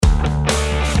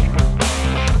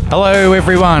Hello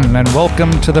everyone and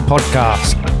welcome to the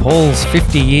podcast, Paul's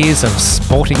 50 Years of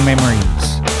Sporting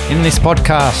Memories. In this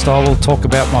podcast I will talk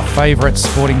about my favourite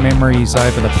sporting memories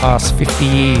over the past 50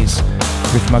 years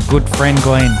with my good friend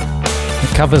Glenn.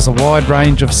 It covers a wide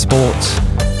range of sports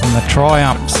and the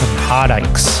triumphs and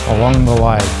heartaches along the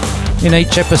way. In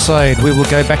each episode we will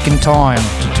go back in time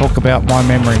to talk about my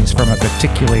memories from a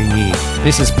particular year.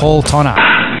 This is Paul Tonner.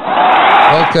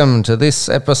 Welcome to this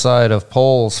episode of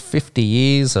Paul's 50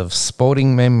 Years of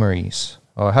Sporting Memories.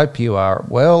 I hope you are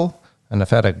well and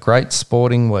have had a great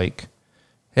sporting week.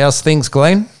 How's things,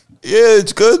 Glenn? Yeah,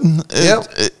 it's good.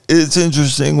 It's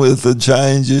interesting with the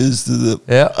changes to the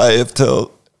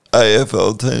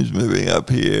AFL teams moving up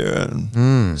here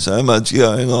and so much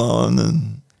going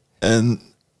on and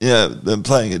they're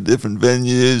playing at different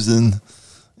venues and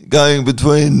going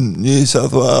between New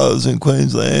South Wales and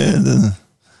Queensland, and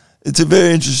it's a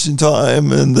very interesting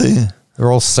time, and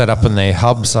they're all set up in their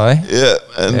hubs, eh? Yeah,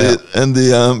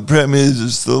 the premiers are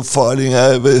still fighting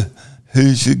over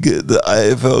who should get the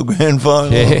AFL grand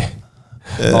final. Yeah.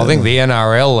 I think the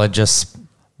NRL are just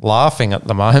laughing at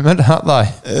the moment, aren't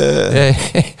they? Yeah.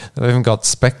 They've even got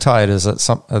spectators at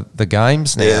the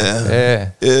games now. Yeah,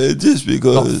 just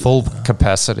because not full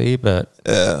capacity, but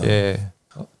yeah.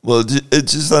 Well,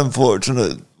 it's just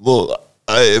unfortunate. Well,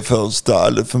 AFL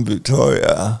started from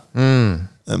Victoria, and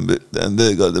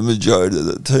they got the majority of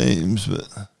the teams, but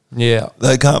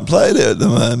they can't play there at the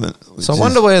moment. So I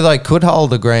wonder where they could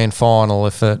hold a grand final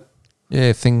if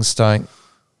things don't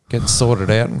get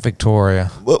sorted out in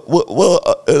Victoria. Well,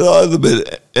 it'll either be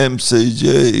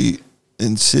MCG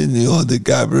in Sydney or the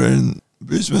Gabba in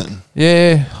Brisbane.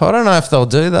 Yeah, I don't know if they'll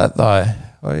do that though.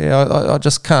 I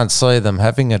just can't see them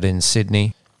having it in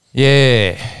Sydney.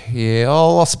 Yeah.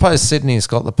 Oh, I suppose Sydney's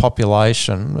got the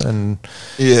population, and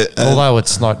although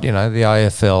it's not, the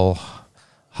AFL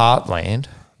heartland.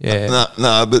 Yeah.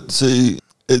 No, but see,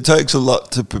 it takes a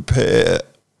lot to prepare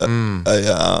a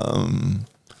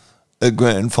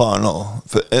grand final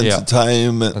for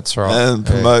entertainment. That's right. And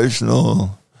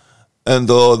promotional and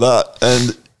all that.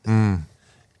 And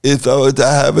if they were to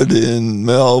have it in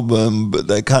Melbourne, but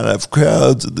they can't have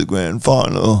crowds at the grand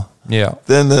final,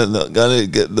 then they're not going to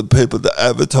get the people to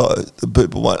advertise. The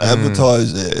people won't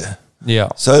advertise there. Yeah.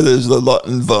 So there's a lot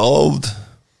involved.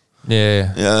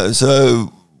 Yeah.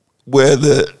 So where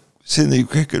the Sydney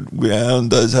Cricket Ground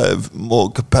does have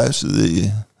more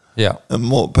capacity and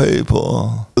more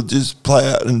people, it'll just play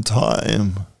out in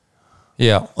time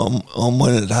on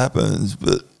when it happens.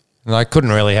 But they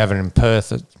couldn't really have it in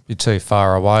Perth. It'd be too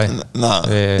far away. No.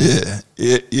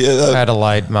 Yeah.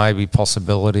 Adelaide maybe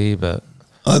possibility, but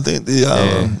I think it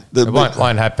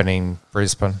won't happen in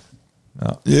Brisbane.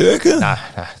 No. You reckon? Nah,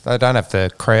 they don't have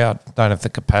the crowd, don't have the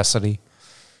capacity.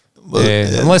 Well,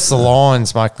 unless the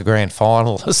Lions make the grand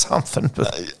final or something.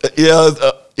 But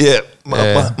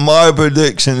My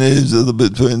prediction is it'll be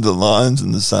between the Lions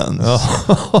and the Suns.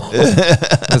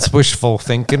 That's wishful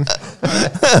thinking.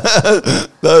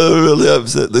 That'll really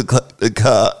upset the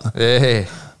cart. Yeah.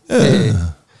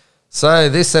 So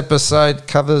this episode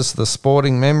covers the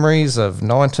sporting memories of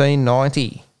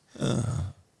 1990.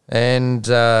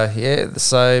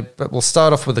 But we'll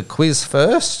start off with a quiz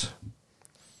first.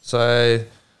 So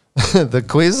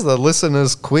the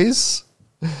listener's quiz.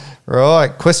 Right,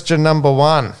 question number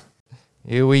 1.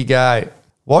 Here we go.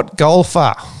 What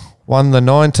golfer won the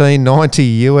 1990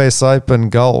 US Open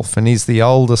Golf and is the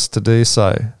oldest to do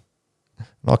so?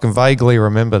 I can vaguely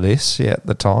remember this at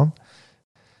the time.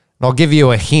 And I'll give you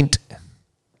a hint.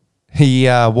 He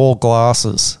wore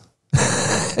glasses.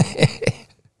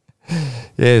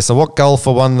 So what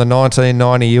golfer won the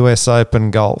 1990 US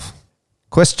Open Golf?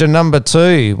 Question number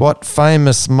 2. What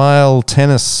famous male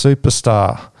tennis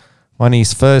superstar won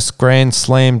his first Grand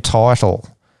Slam title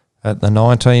at the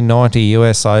 1990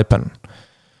 US Open?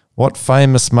 What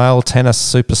famous male tennis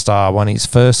superstar won his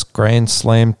first Grand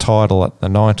Slam title at the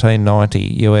 1990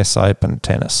 US Open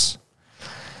tennis?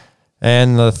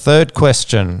 And the third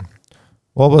question,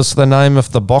 what was the name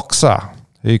of the boxer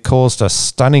who caused a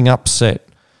stunning upset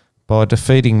by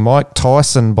defeating Mike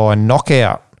Tyson by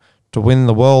knockout to win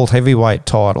the world heavyweight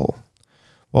title?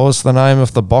 What was the name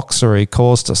of the boxer who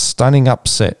caused a stunning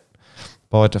upset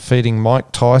by defeating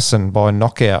Mike Tyson by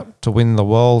knockout to win the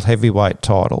world heavyweight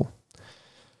title?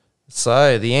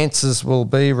 So the answers will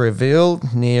be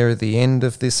revealed near the end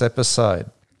of this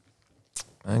episode.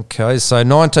 Okay, so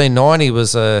 1990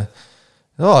 was it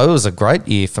was a great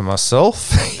year for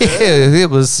myself. It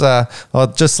was.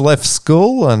 I'd just left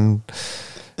school and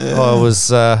it was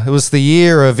the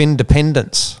year of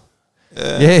independence.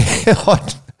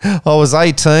 I was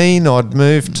 18. I'd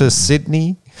moved to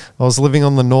Sydney. I was living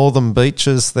on the northern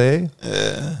beaches there.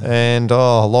 Yeah. And,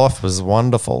 life was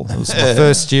wonderful. It was my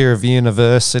first year of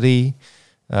university.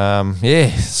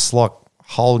 It's like a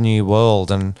whole new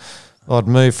world. And I'd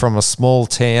moved from a small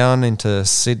town into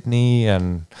Sydney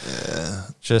and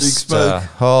just, and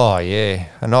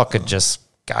I could just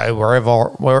go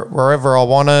wherever I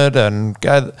wanted and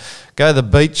go to the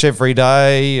beach every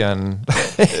day and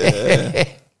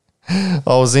I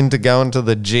was into going to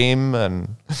the gym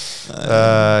and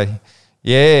so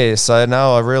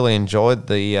no, I really enjoyed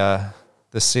the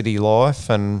city life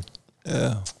and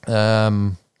I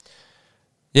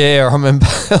remember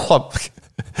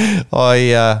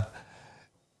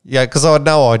because I had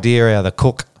no idea how to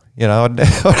cook. You know,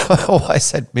 I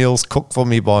always had meals cooked for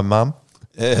me by Mum.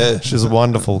 Yeah, she's a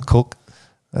wonderful cook.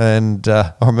 And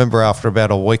I remember after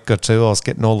about a week or two, I was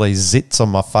getting all these zits on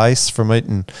my face from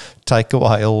eating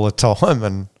takeaway all the time.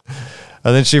 And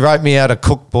then she wrote me out a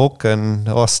cookbook and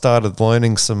I started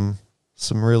learning some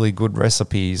really good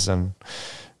recipes. And,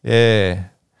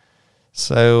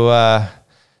 so,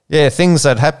 things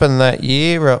that happened that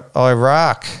year,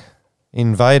 Iraq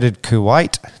invaded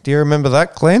Kuwait. Do you remember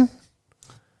that, Glenn?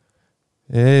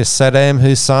 Yeah, Saddam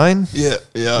Hussein. Yeah,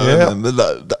 I remember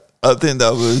that. I think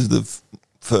that was the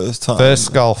first time.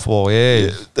 First Gulf War,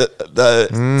 the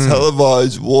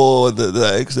televised war that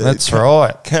they actually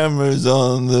had cameras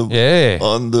on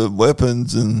the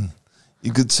weapons and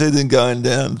you could see them going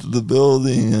down to the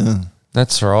building. And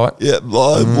that's right. Yeah,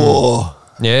 live war.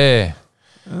 Yeah.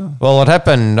 Well, it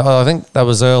happened, I think that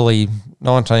was early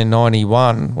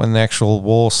 1991 when the actual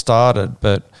war started.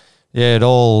 But, it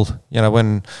all,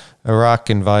 when Iraq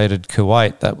invaded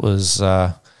Kuwait, that was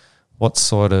what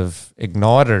sort of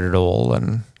ignited it all.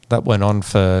 And that went on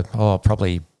for,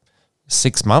 probably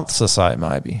 6 months or so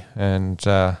maybe. And,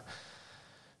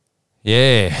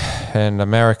 and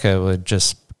America were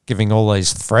just giving all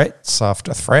these threats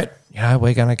after threat.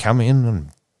 We're going to come in and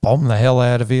bomb the hell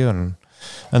out of you. And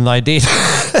they did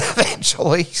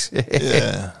eventually.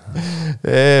 Yeah,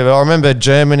 but I remember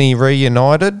Germany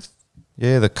reunited.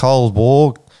 Yeah, the Cold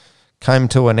War came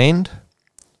to an end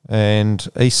and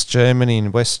East Germany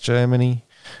and West Germany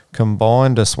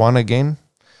combined as one again.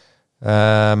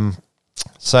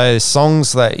 So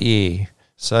songs that year.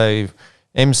 So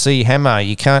MC Hammer,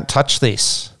 You Can't Touch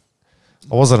This.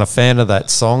 I wasn't a fan of that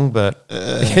song, but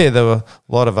there were a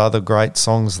lot of other great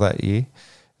songs that year.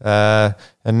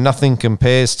 And Nothing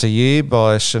Compares to You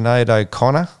by Sinead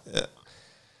O'Connor. Yeah.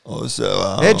 Also,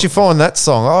 how'd you find that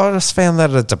song? I just found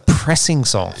that a depressing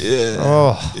song. Yeah.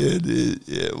 Oh. Yeah, it is.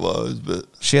 Yeah, it was. But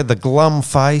she had the glum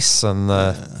face and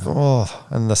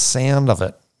the sound of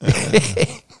it. Yeah.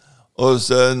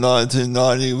 Also,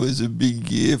 1990 was a big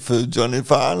year for Johnny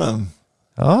Farnham.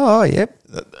 Oh, yep.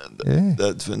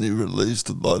 That's when he released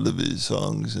a lot of his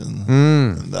songs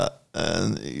and that.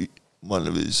 And one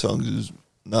of his songs was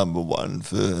number one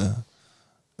for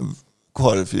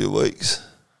quite a few weeks.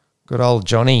 Good old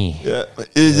Johnny. Yeah.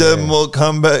 He's had more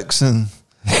comebacks than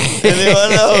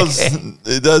anyone else.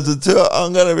 He does it too.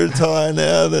 I'm going to retire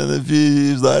now. Then a few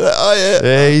years later,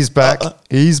 yeah, he's back.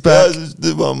 He's back. I just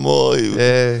did one more. He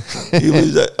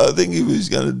was. I think he was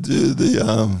going to do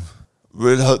the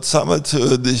Red Hot Summer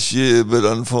Tour this year, but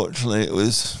unfortunately it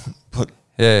was put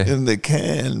in the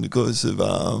can because of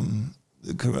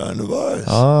the coronavirus.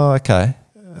 Oh, okay.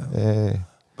 Yeah.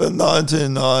 But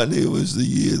 1990 was the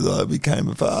year that I became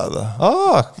a father.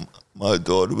 Oh. My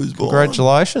daughter was born.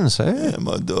 Congratulations. Yeah,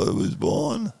 my daughter was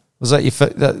born. Was that your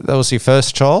that was your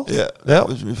first child? Yeah, that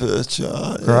was my first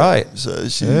child. Great.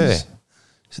 Yeah.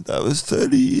 So that was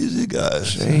 30 years ago.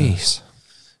 Jeez.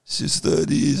 She's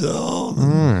 30 years old.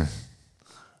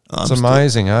 It's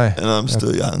amazing, eh? And I'm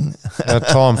still young. How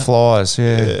time flies,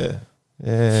 yeah.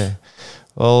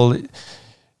 Well,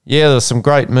 there's some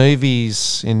great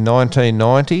movies in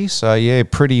 1990. So,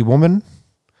 Pretty Woman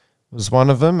was one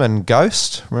of them, and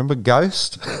Ghost. Remember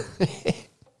Ghost?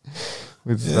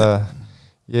 With,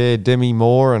 Demi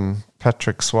Moore and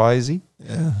Patrick Swayze.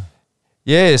 Yeah.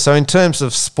 Yeah, so in terms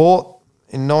of sport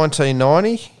in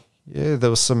 1990, there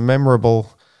was some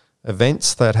memorable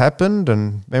events that happened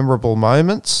and memorable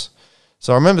moments.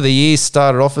 So I remember the year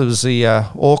started off, it was the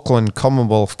Auckland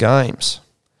Commonwealth Games.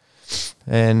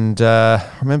 And I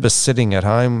remember sitting at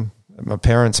home at my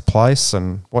parents' place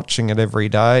and watching it every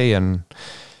day. And,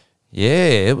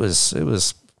 it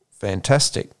was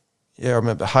fantastic. Yeah, I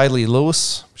remember Hayley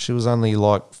Lewis. She was only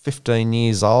like 15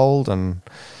 years old and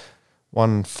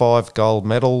won 5 gold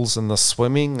medals in the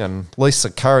swimming. And Lisa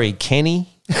Curry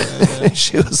Kenny,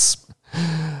 she was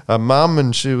a mum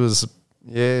and she was,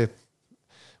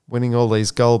 winning all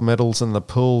these gold medals in the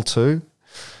pool too.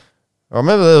 I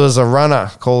remember there was a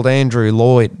runner called Andrew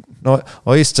Lloyd.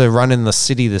 I used to run in the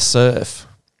City to Surf.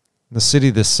 The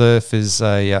City to Surf is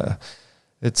a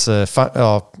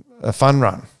fun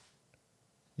run.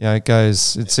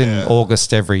 It's in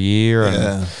August every year.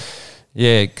 And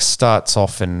it starts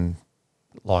off in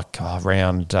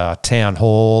around Town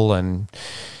Hall, and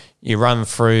you run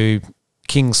through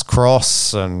King's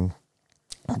Cross and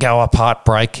go up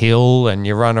Heartbreak Hill, and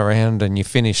you run around and you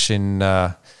finish in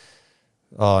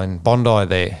Bondi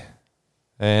there.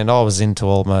 And I was into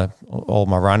all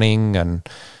my running, and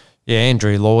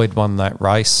Andrew Lloyd won that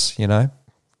race, a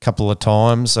couple of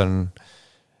times, and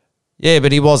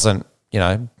but he wasn't,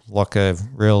 like a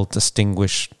real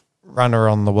distinguished runner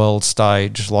on the world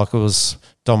stage. Like, it was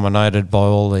dominated by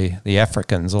all the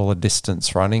Africans, all the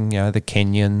distance running, the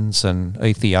Kenyans and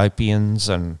Ethiopians,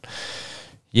 and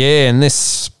in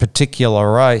this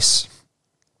particular race,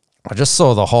 I just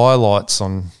saw the highlights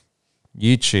on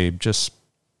YouTube just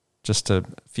a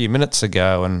few minutes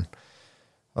ago, and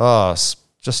it's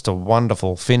just a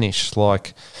wonderful finish.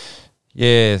 Like,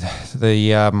 the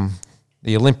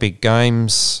Olympic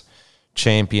Games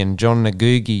champion John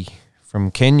Ngugi from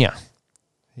Kenya,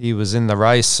 he was in the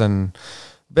race, and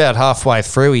about halfway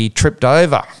through he tripped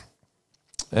over,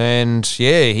 and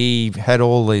he had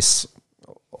all this.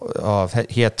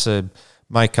 He had to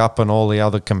make up on all the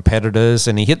other competitors,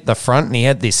 and he hit the front, and he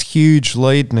had this huge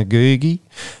lead, Ngugi.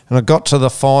 And I got to the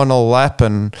final lap,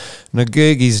 and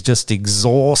Ngugi's just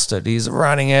exhausted. He's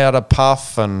running out of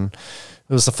puff, and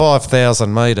it was the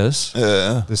 5,000 metres,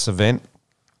 this event.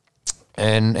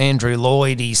 And Andrew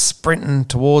Lloyd, he's sprinting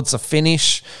towards the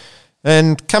finish,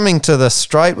 and coming to the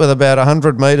straight with about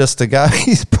 100 metres to go.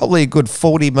 He's probably a good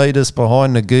 40 metres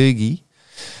behind Ngugi,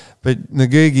 but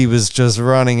Ngugi was just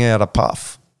running out of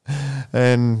puff.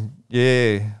 And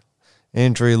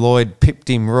Andrew Lloyd pipped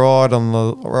him right on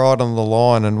the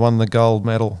line and won the gold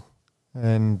medal.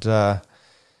 And it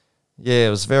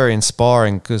was very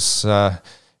inspiring, because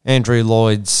Andrew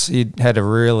he'd had a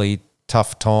really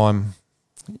tough time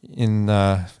in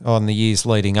the years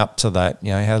leading up to that. He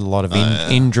had a lot of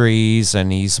injuries,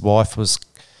 and his wife was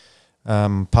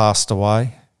passed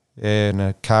away in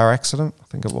a car accident, I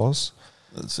think it was.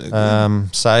 That's so good.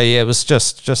 It was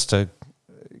just a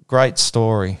great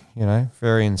story,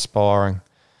 very inspiring.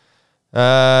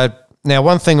 Now,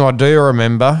 one thing I do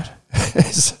remember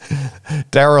is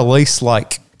Darrell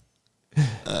Eastlake.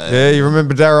 You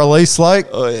remember Darrell Eastlake?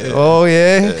 Oh,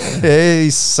 yeah.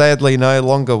 He's sadly no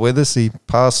longer with us. He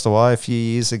passed away a few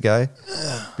years ago.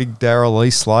 Big Darrell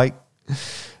Eastlake.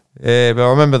 But I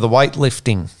remember the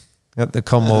weightlifting at the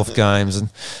Commonwealth Games. And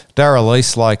Darrell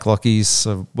Eastlake, he's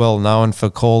well known for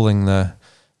calling the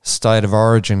State of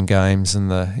Origin games in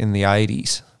the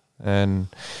 80s. And,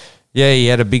 he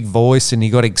had a big voice, and he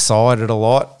got excited a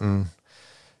lot. And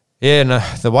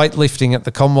the weightlifting at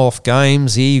the Commonwealth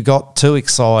Games, he got too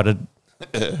excited,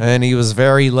 and he was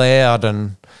very loud,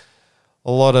 and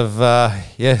a lot of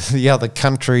the other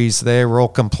countries there were all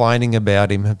complaining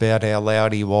about him, about how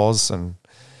loud he was, and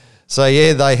so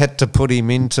they had to put him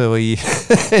into a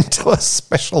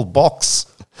special box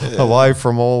away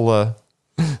from all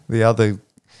the other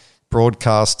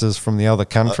broadcasters from the other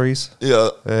countries.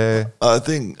 I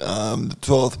think the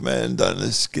 12th Man done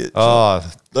a sketch.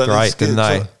 Great, didn't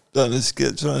they? Done a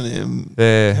sketch on him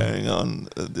carrying on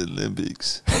at the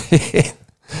Olympics.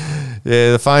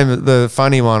 The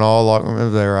funny one I like,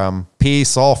 remember,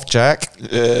 Pierce off, Jack.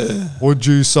 Yeah. What'd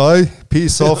you say?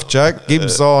 Pierce off, Jack.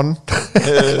 Gibbs on.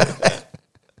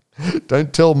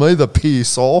 Don't tell me the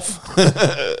pierce off.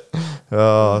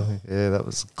 That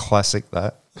was classic,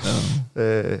 that.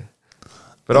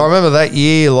 But I remember that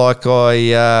year,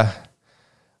 I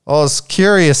was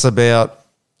curious about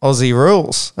Aussie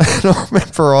rules. And I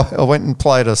remember I went and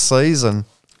played a season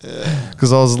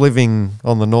because I was living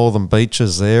on the northern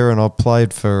beaches there, and I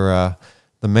played for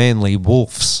the Manly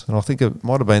Wolves, and I think it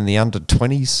might have been the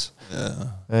under-20s.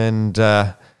 Yeah. And,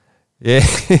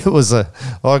 it was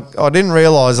I didn't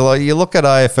realise, you look at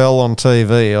AFL on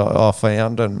TV, I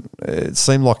found, and it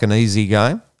seemed like an easy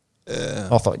game. Yeah.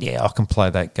 I thought, I can play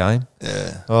that game.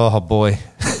 Yeah. Oh, boy.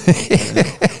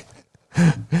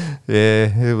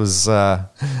 It was, I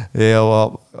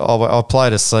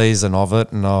played a season of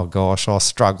it, and oh gosh, I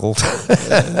struggled.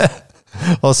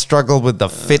 I struggled with the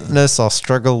fitness, I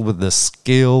struggled with the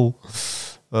skill.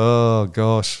 Oh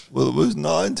gosh. Well, it was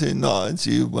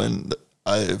 1990 when the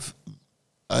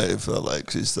AFL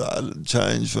actually started to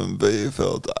change from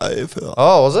VFL to AFL.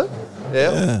 Oh, was it?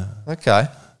 Yeah. Okay.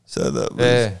 So that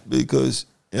was because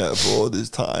for all this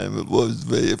time it was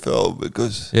VFL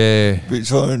because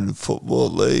Victorian Football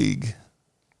League,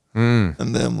 and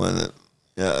then when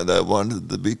they wanted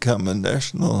to become a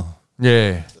national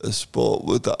sport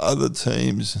with the other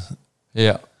teams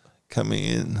coming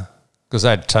in. Because they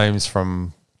had teams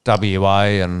from WA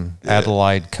and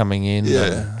Adelaide coming in.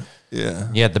 Yeah.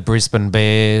 You had the Brisbane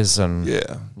Bears and...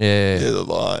 the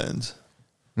Lions.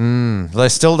 They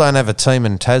still don't have a team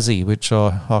in Tassie, which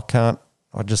I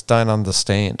just don't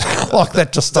understand. Like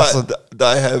that just doesn't...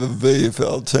 They have a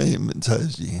VFL team in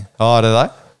Tassie. Oh, do they?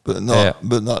 But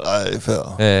not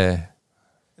AFL. Yeah.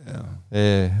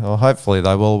 Well, hopefully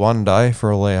they will one day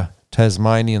for all our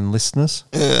Tasmanian listeners.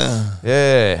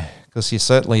 Yeah, because you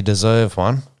certainly deserve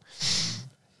one,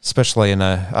 especially in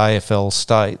a AFL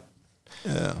state.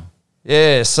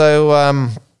 Yeah, so,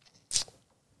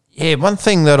 one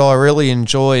thing that I really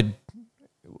enjoyed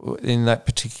in that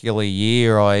particular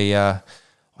year, I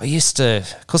used to,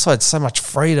 because I had so much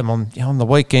freedom on the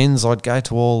weekends, I'd go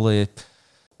to all the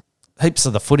heaps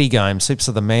of the footy games, heaps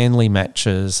of the Manly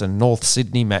matches and North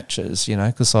Sydney matches,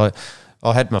 because I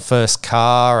had my first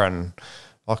car and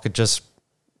I could just,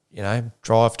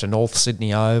 drive to North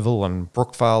Sydney Oval and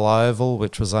Brookvale Oval,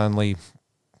 which was only,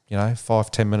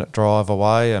 5-10 minute drive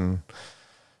away.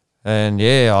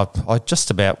 I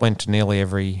just about went to nearly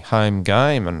every home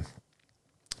game.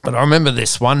 But I remember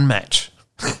this one match.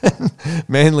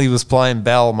 Manly was playing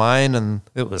Balmain and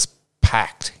it was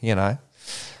packed, Yeah,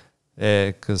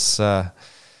 because,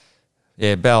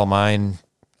 Balmain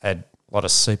had a lot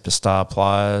of superstar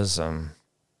players and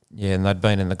they'd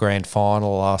been in the grand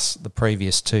final the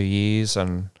previous 2 years.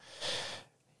 And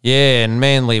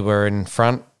Manly were in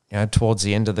front, towards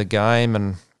the end of the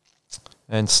game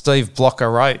and Steve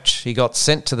Blocker-Roach, he got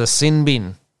sent to the sin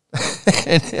bin.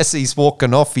 And as he's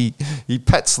walking off, he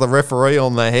pats the referee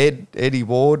on the head, Eddie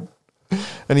Ward,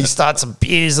 and he starts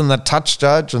abusing the touch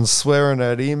judge and swearing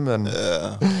at him. And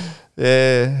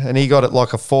and he got it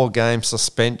like a 4-game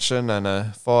suspension and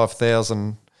a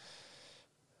 $5,000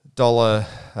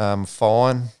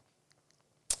 fine.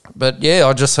 But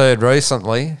I just heard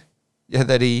recently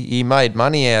that he made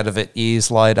money out of it years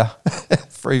later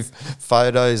through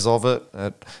photos of it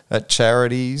at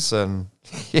charities and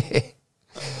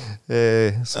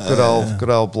it's good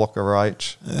old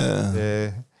Blocker-Roach.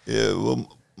 Well,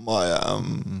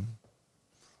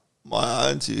 my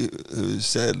auntie, who's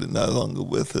sadly no longer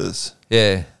with us.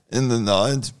 In the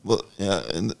 90s,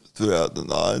 throughout the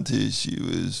 90s, she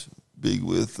was big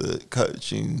with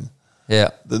coaching.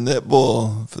 The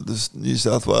netball for the New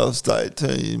South Wales state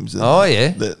teams.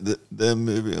 And then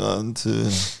moving on to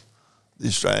the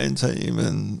Australian team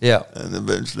and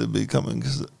eventually becoming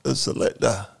a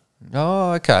selector.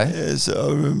 Oh, okay. Yeah, so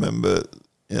I remember,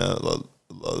 a lot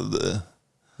of the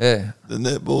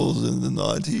netballs in the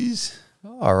 90s.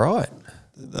 All right.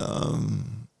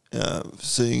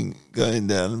 Going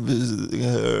down and visiting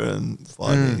her and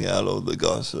finding out all the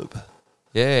gossip.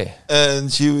 Yeah. And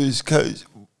she was coach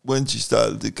when she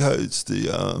started to coach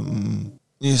the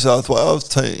New South Wales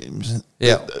teams.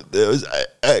 Yeah. There was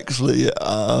actually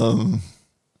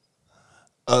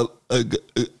an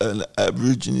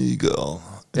Aborigine girl.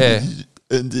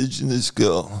 Indigenous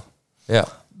girl.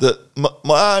 That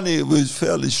my auntie was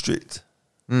fairly strict.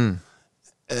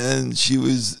 And she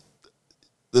was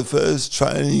the first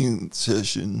training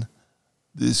session.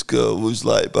 This girl was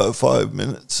late by 5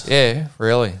 minutes. Yeah,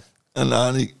 really. And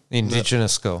auntie,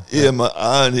 Indigenous girl. Yeah, my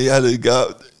auntie had to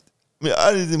go. I mean,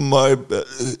 I didn't worry about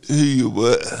who you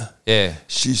were. Yeah,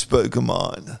 she spoke her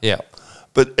mind. Yeah,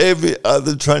 but every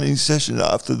other training session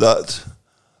after that,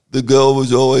 the girl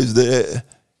was always there.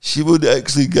 She would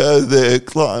actually go there,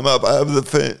 climb up over the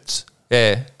fence.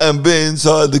 Yeah. And be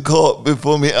inside the court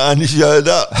before my auntie showed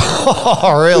up.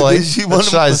 Oh, really? That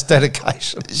shows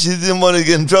dedication. She didn't want to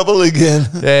get in trouble again.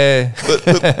 Yeah.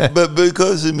 But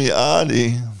because of my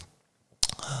auntie,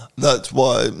 that's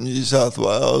why New South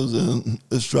Wales and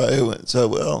Australia went so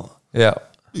well. Yeah.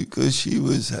 Because she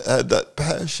had that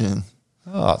passion.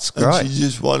 Oh, that's great. And she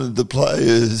just wanted the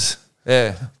players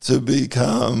to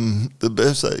become the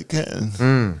best they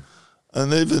can.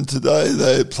 And even today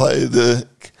they play the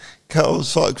Carol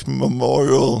Sykes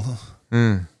Memorial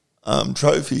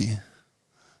trophy.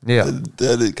 Yeah.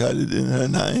 Dedicated in her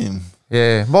name.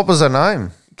 Yeah. What was her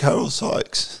name? Carol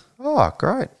Sykes. Oh,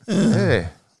 great. Yeah.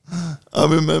 I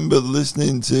remember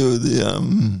listening to the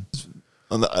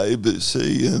on the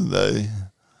ABC and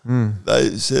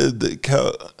they said that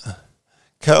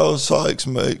Carol Sykes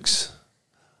makes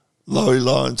Laurie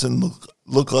Lawrenson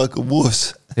look like a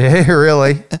wuss. Yeah,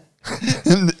 really.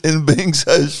 in being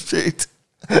so strict.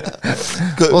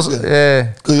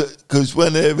 Because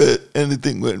whenever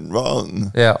anything went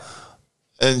wrong,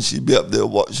 and she'd be up there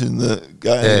watching the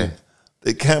game,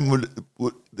 the camera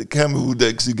would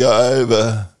actually go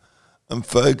over and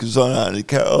focus on Andy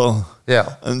Carroll.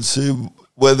 Yeah. And see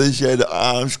whether she had her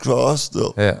arms crossed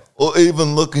or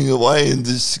even looking away in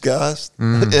disgust.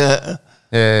 Yeah.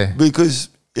 Yeah. Because,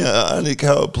 Andy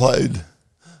Carroll played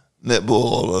netball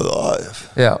all her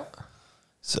life. Yeah.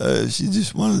 So she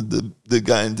just wanted the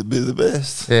game to be the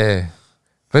best. Yeah.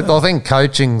 But I think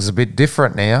coaching's a bit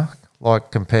different now,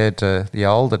 like compared to the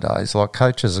older days. Like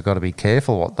coaches have got to be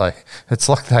careful it's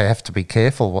like they have to be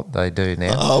careful what they do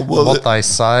now, what they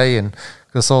say, and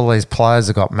because all these players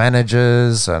have got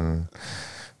managers and,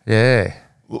 yeah,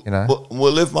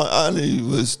 Well, if my auntie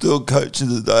was still coaching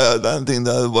today, I don't think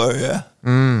that would worry her.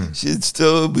 She'd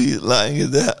still be laying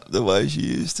it out the way she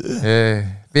used to. Yeah.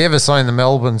 Have you ever seen the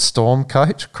Melbourne Storm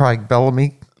coach, Craig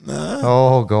Bellamy? No.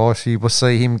 Oh gosh, you will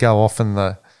see him go off in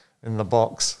the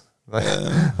box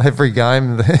every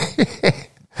game.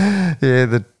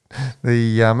 The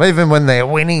even when they're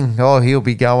winning, he'll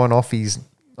be going off his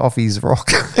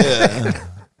rock. Yeah.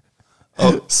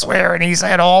 Swearing his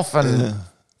head off and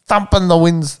thumping the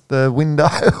window.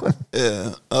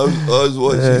 Yeah, I was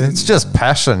watching. Yeah, it's just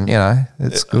passion,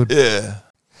 It's good. Yeah.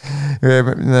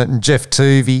 Jeff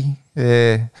Tuvey.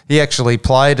 Yeah, he actually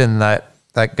played in that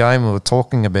game we were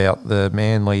talking about, the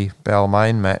Manly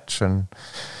Balmain match, and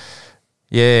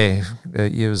he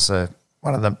was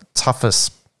one of the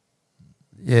toughest.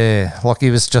 Yeah, like he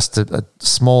was just a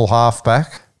small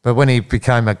halfback, but when he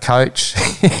became a coach,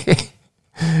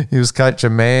 he was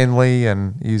coaching Manly,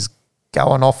 and he was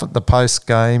going off at the post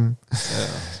game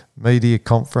media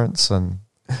conference, and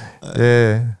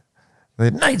there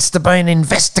needs to be an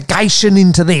investigation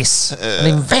into this.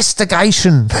 An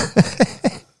investigation.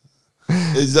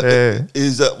 Is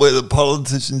that where the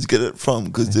politicians get it from?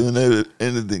 Because whenever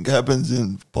anything happens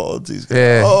in politics,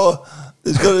 there's got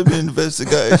to be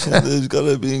investigation. There's got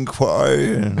to be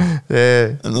inquiry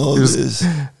and all this.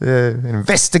 Yeah,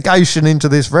 investigation into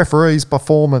this referee's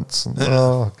performance.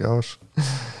 Oh gosh.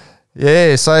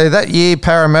 Yeah, so that year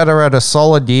Parramatta had a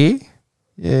solid year.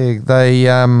 Yeah, they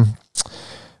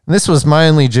this was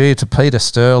mainly due to Peter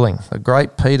Sterling, the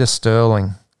great Peter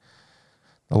Sterling,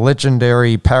 the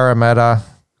legendary Parramatta,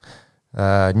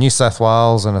 New South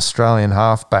Wales and Australian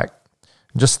halfback.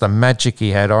 Just the magic he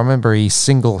had. I remember he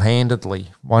single-handedly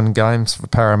won games for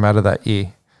Parramatta that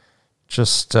year,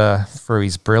 just through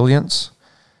his brilliance.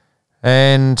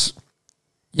 And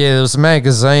there was a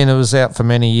magazine, it was out for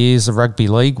many years, the Rugby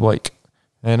League Week,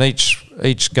 and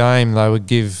each game they would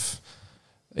give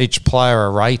each player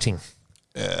a rating.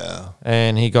 Yeah.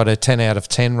 And he got a 10 out of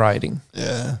 10 rating.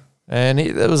 Yeah. And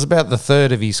it was about the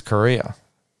third of his career.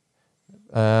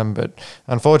 But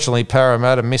unfortunately,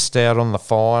 Parramatta missed out on the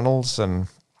finals, and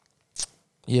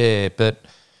they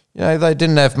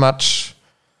didn't have much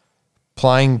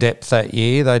playing depth that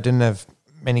year. They didn't have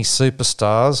many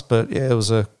superstars, but it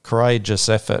was a courageous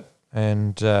effort,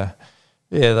 and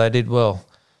they did well.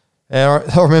 I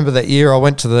remember that year I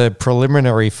went to the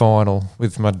preliminary final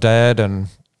with my dad, and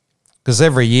because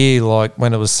every year, like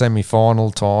when it was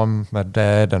semi-final time, my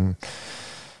dad and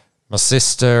my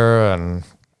sister and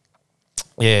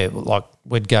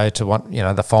we'd go to one,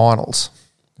 the finals.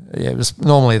 Yeah, it was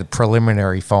normally the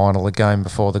preliminary final, the game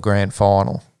before the grand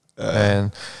final.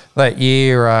 And that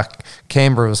year,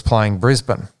 Canberra was playing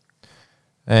Brisbane,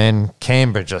 and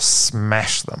Canberra just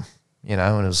smashed them, and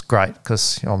it was great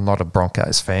because I'm not a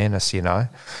Broncos fan, as you know.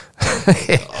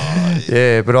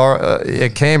 Yeah, but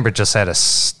Canberra just had a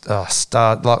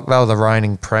start, like they were the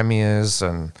reigning premiers,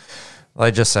 and they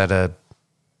just had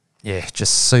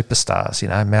just superstars,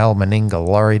 Mal Meninga,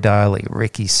 Laurie Daly,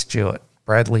 Ricky Stewart,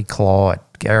 Bradley Clyde,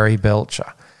 Gary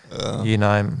Belcher, you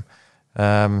name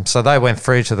them. So they went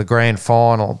through to the grand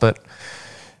final. But,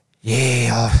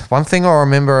 one thing I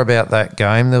remember about that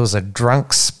game, there was a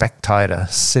drunk spectator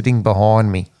sitting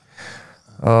behind me.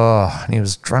 Oh, and he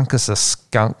was drunk as a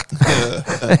skunk.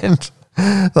 And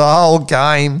the whole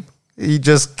game, he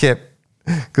just kept,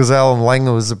 because Alan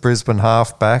Langer was the Brisbane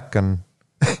halfback, and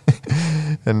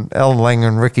Alan Langer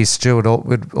and Ricky Stewart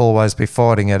would always be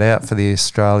fighting it out for the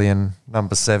Australian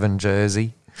number 7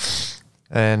 jersey.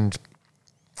 And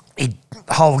the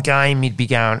whole game he'd be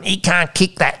going, he can't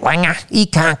kick that, Langer. He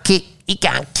can't kick. He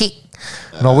can't kick.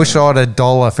 And I wish I had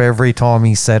 $1 for every time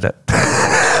he said it.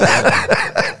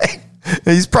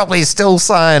 He's probably still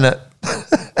saying it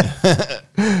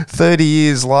 30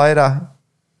 years later.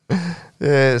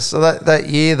 Yeah, so that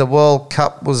year the World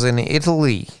Cup was in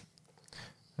Italy.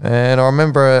 And I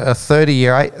remember a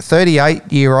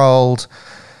 38-year-old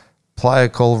player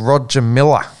called Roger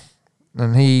Miller,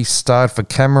 and he starred for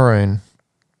Cameroon.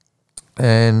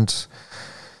 And,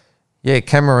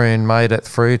 Cameroon made it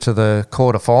through to the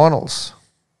quarterfinals,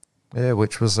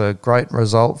 which was a great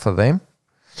result for them.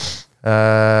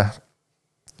 And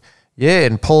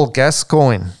Paul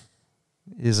Gascoigne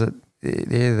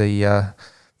the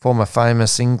former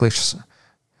famous English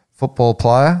football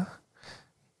player.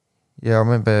 Yeah, I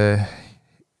remember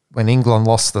when England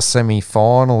lost the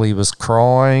semi-final, he was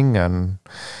crying. And,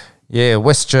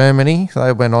 West Germany,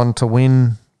 they went on to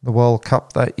win the World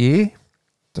Cup that year,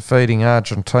 defeating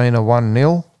Argentina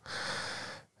 1-0.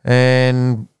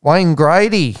 And Wayne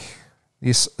Grady,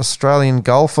 this Australian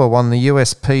golfer, won the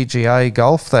US PGA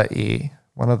Golf that year,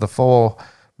 one of the 4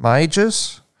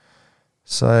 majors.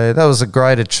 So that was a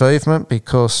great achievement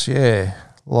because,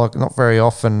 not very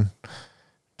often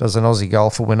does an Aussie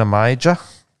golfer win a major.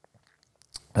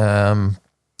 But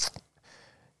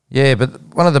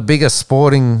one of the biggest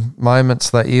sporting moments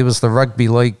that year was the Rugby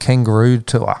League Kangaroo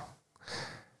Tour.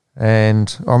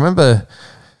 And I remember,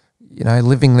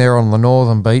 living there on the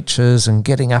northern beaches and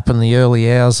getting up in the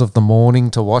early hours of the morning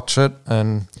to watch it.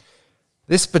 And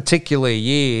this particular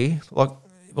year,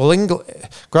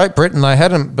 Great Britain, they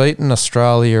hadn't beaten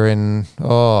Australia in,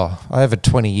 over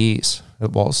 20 years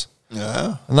it was.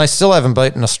 Yeah. And they still haven't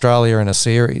beaten Australia in a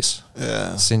series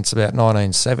since about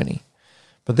 1970.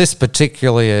 But this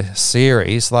particular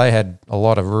series, they had a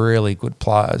lot of really good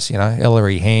players,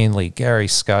 Ellery Hanley, Gary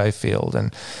Schofield,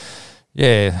 and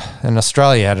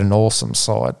Australia had an awesome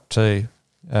side too.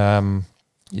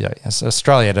 So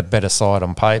Australia had a better side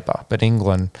on paper, but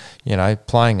England,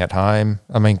 playing at home,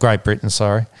 Great Britain,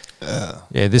 sorry.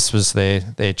 Yeah, this was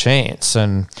their chance.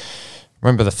 And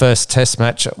remember the first test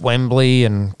match at Wembley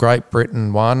and Great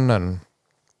Britain won, and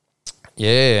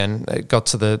it got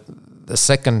to the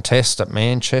second test at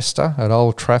Manchester at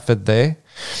Old Trafford there,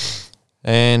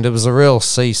 and it was a real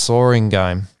seesawing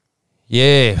game.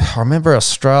 I remember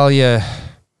Australia,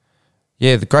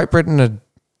 the Great Britain had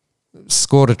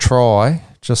scored a try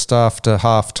just after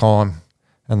half time,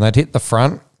 and they'd hit the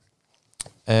front,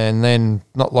 and then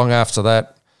not long after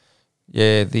that,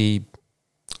 the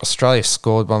Australia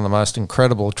scored one of the most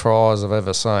incredible tries I've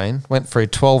ever seen. Went through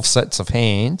 12 sets of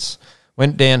hands,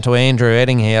 went down to Andrew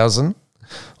Eddinghausen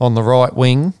on the right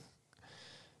wing,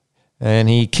 and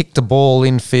he kicked the ball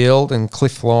infield, and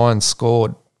Cliff Lyons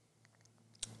scored.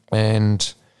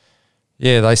 And,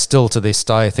 they still to this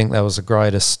day think that was the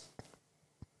greatest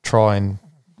try in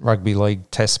rugby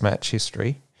league test match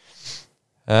history.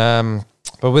 But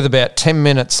with about 10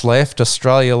 minutes left,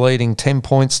 Australia leading 10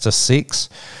 points to 6,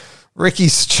 Ricky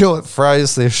Stewart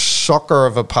throws this shocker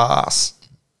of a pass,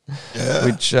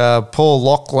 which Paul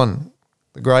Lachlan,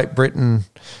 the Great Britain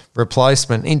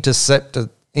replacement,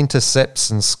 intercepts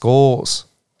and scores.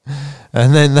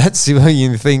 And then that's when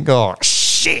you think, oh,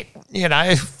 shit,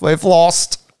 we've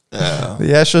lost. Yeah.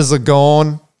 The Ashes are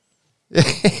gone.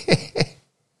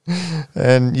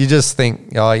 And you just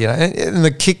think, and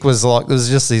the kick was like, it was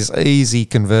just this easy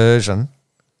conversion.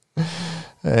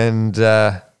 And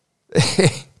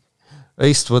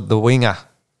Eastwood, the winger,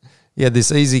 he had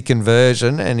this easy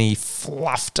conversion and he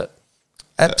fluffed it.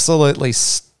 Absolutely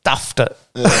stuffed it.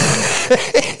 Yeah.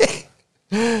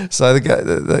 So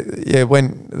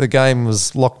when the game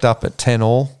was locked up at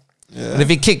 10-all, and if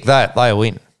you kick that, they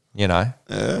win. The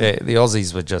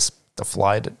Aussies were just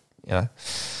deflated.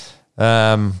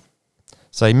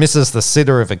 So he misses the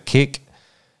sitter of a kick,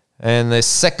 and there's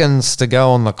seconds to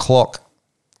go on the clock,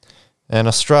 and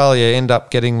Australia end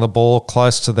up getting the ball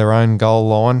close to their own goal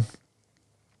line,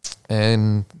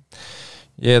 and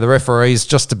the referee's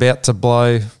just about to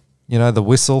blow, the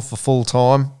whistle for full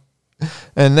time,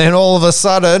 and then all of a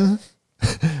sudden,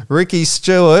 Ricky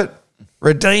Stewart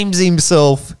redeems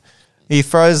himself. He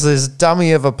throws this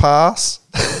dummy of a pass,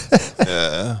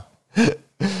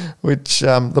 which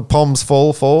the Poms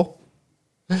fall for.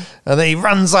 And then he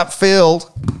runs upfield,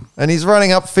 and he's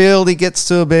running upfield. He gets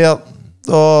to about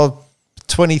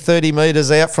 20, 30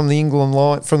 metres out from the England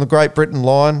line, from the Great Britain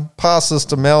line, passes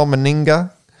to Mal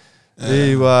Meninga,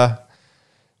 who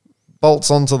bolts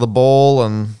onto the ball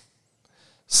and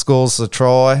scores the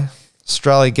try.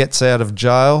 Australia gets out of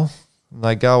jail, and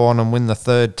they go on and win the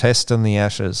third test in the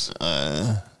Ashes.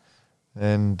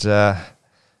 And, I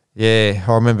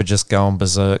remember just going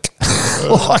berserk.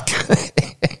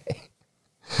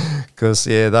 Because,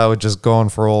 they were just gone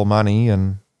for all money,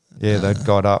 and, they'd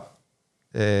got up.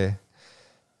 Yeah.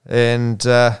 And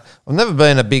I've never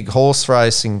been a big horse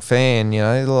racing fan,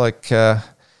 I'll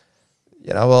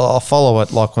follow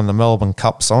it like when the Melbourne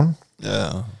Cup's on.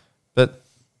 Yeah. But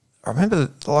I remember,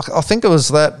 I think it was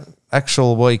that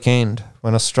actual weekend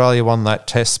when Australia won that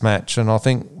test match, and I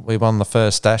think we won the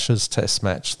first Ashes test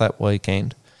match that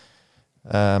weekend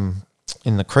in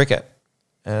the cricket.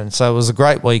 And so it was a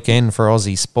great weekend for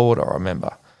Aussie sport, I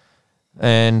remember.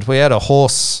 And we had a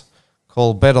horse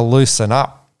called Better Loosen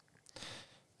Up.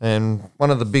 And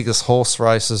one of the biggest horse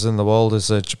races in the world is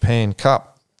the Japan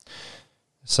Cup.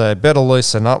 So Better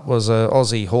Loosen Up was an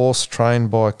Aussie horse trained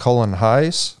by Colin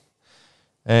Hayes,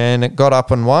 and it got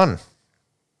up and won.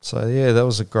 So, yeah, that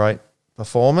was a great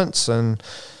performance. And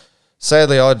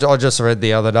sadly, I just read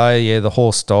the other day, the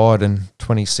horse died in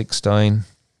 2016.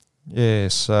 Yeah,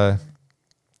 so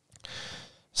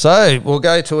we'll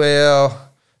go to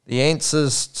the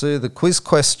answers to the quiz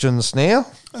questions now.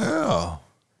 Yeah.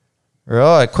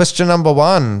 Right, question number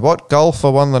 1. What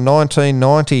golfer won the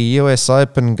 1990 US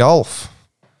Open Golf?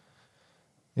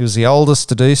 He was the oldest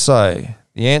to do so.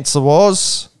 The answer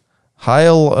was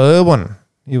Hale Irwin.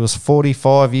 He was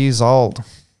 45 years old.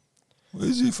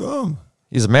 Where's he from?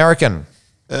 He's American.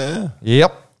 Yeah.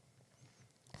 Yep.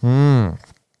 And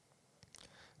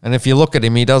if you look at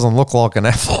him, he doesn't look like an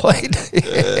athlete.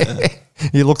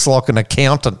 He looks like an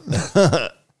accountant.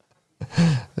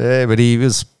 Yeah, but he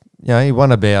was, he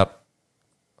won about,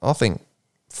 I think,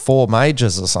 4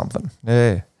 majors or something.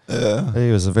 Yeah. Yeah.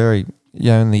 He was a very,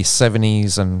 in the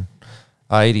 70s and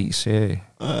 80s,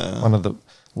 one of the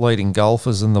leading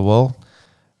golfers in the world.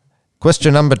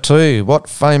 Question number 2. What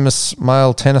famous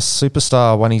male tennis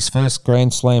superstar won his first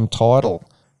Grand Slam title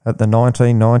at the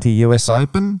 1990 US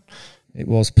Open? It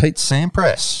was Pete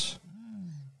Sampras.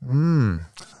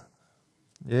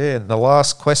 Yeah, the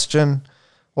last question.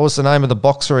 What was the name of the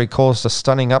boxer who caused a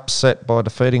stunning upset by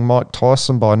defeating Mike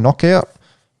Tyson by knockout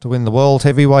to win the world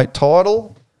heavyweight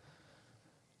title?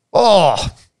 Oh,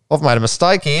 I've made a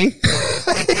mistake here.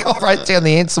 I wrote down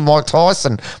the answer, Mike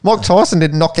Tyson. Mike Tyson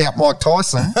didn't knock out Mike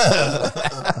Tyson.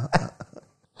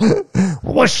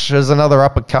 Whoosh, there's another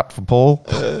uppercut for Paul.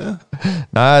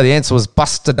 No, the answer was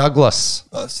Buster Douglas.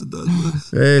 Buster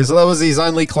Douglas. Yeah, so that was his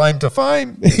only claim to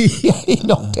fame. He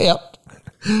knocked out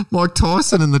Mike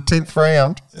Tyson in the 10th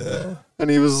round. Yeah. And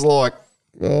he was like,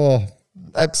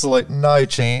 absolute no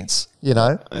chance,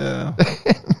 Yeah.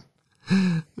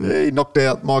 Yeah, he knocked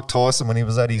out Mike Tyson when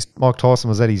Mike Tyson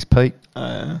was at his peak.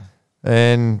 Yeah.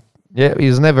 And yeah, he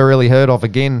was never really heard of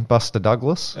again, Buster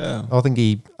Douglas. Yeah. I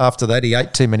think after that he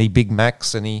ate too many Big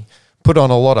Macs and he put on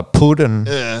a lot of pud and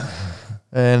I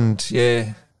think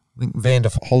Vander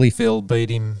Holyfield beat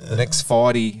him the next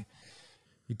fight he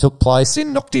took place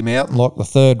in, knocked him out in like the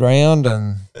 3rd round,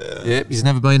 and he's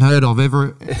never been heard of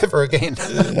ever again.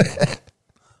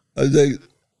 I think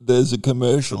there's a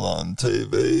commercial on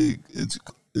TV. It's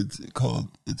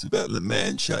about the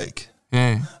man shake.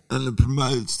 Yeah. And it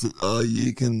promotes that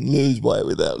you can lose weight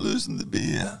without losing the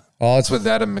beer. Oh, it's with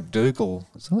Adam McDougall,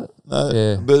 isn't it?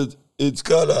 No, but it's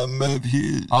got Merv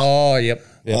Hughes. Oh, yep.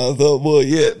 I thought,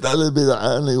 that'd be the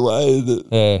only way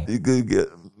that you could get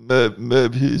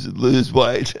Merv Hughes to lose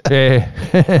weight. Yeah.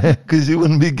 Because he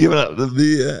wouldn't be giving up the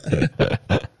beer.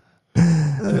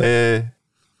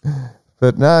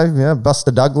 But no,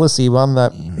 Buster Douglas, he won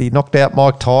that. He knocked out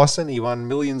Mike Tyson. He won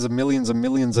millions and millions and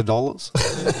millions of dollars.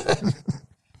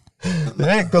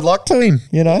 Yeah, good luck to him,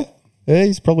 Yeah,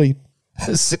 he's probably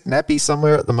sitting happy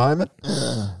somewhere at the moment.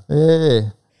 Yeah.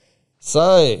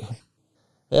 So,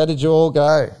 how did you all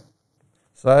go?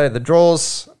 So, the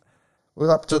draws, we're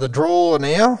up to the draw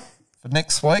now for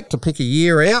next week to pick a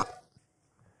year out.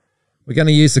 We're going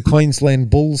to use the Queensland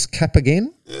Bulls cap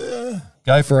again. Yeah.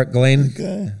 Go for it, Glenn.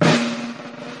 Okay.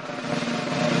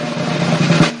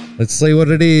 Let's see what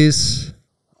it is.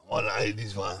 I want an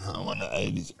 80s one. I want an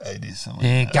 80s something.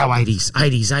 Yeah, go 80s.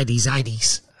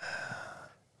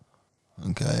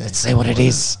 Okay. Let's see what it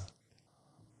is.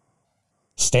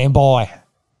 Stand by.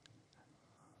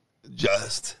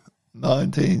 Just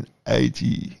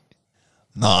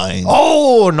 1989.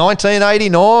 Oh,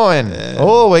 1989. Yeah.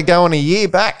 Oh, we're going a year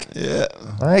back. Yeah.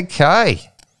 Okay.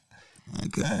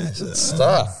 Good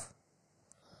stuff.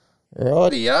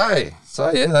 Rightio. So,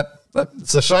 yeah,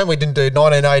 it's a shame we didn't do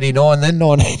 1989 then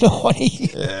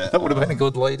 1990. Yeah. That would have been a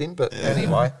good lead-in, but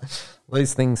anyway,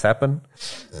 these things happen.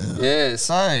 Yeah,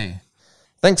 so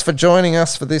thanks for joining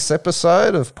us for this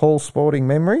episode of Paul's Sporting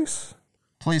Memories.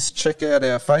 Please check out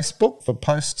our Facebook for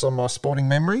posts on my sporting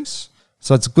memories.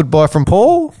 So it's goodbye from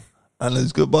Paul. And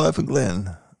it's goodbye from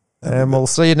Glenn. And we'll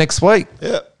see you next week.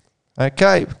 Yeah.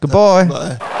 Okay, goodbye.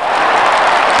 Bye.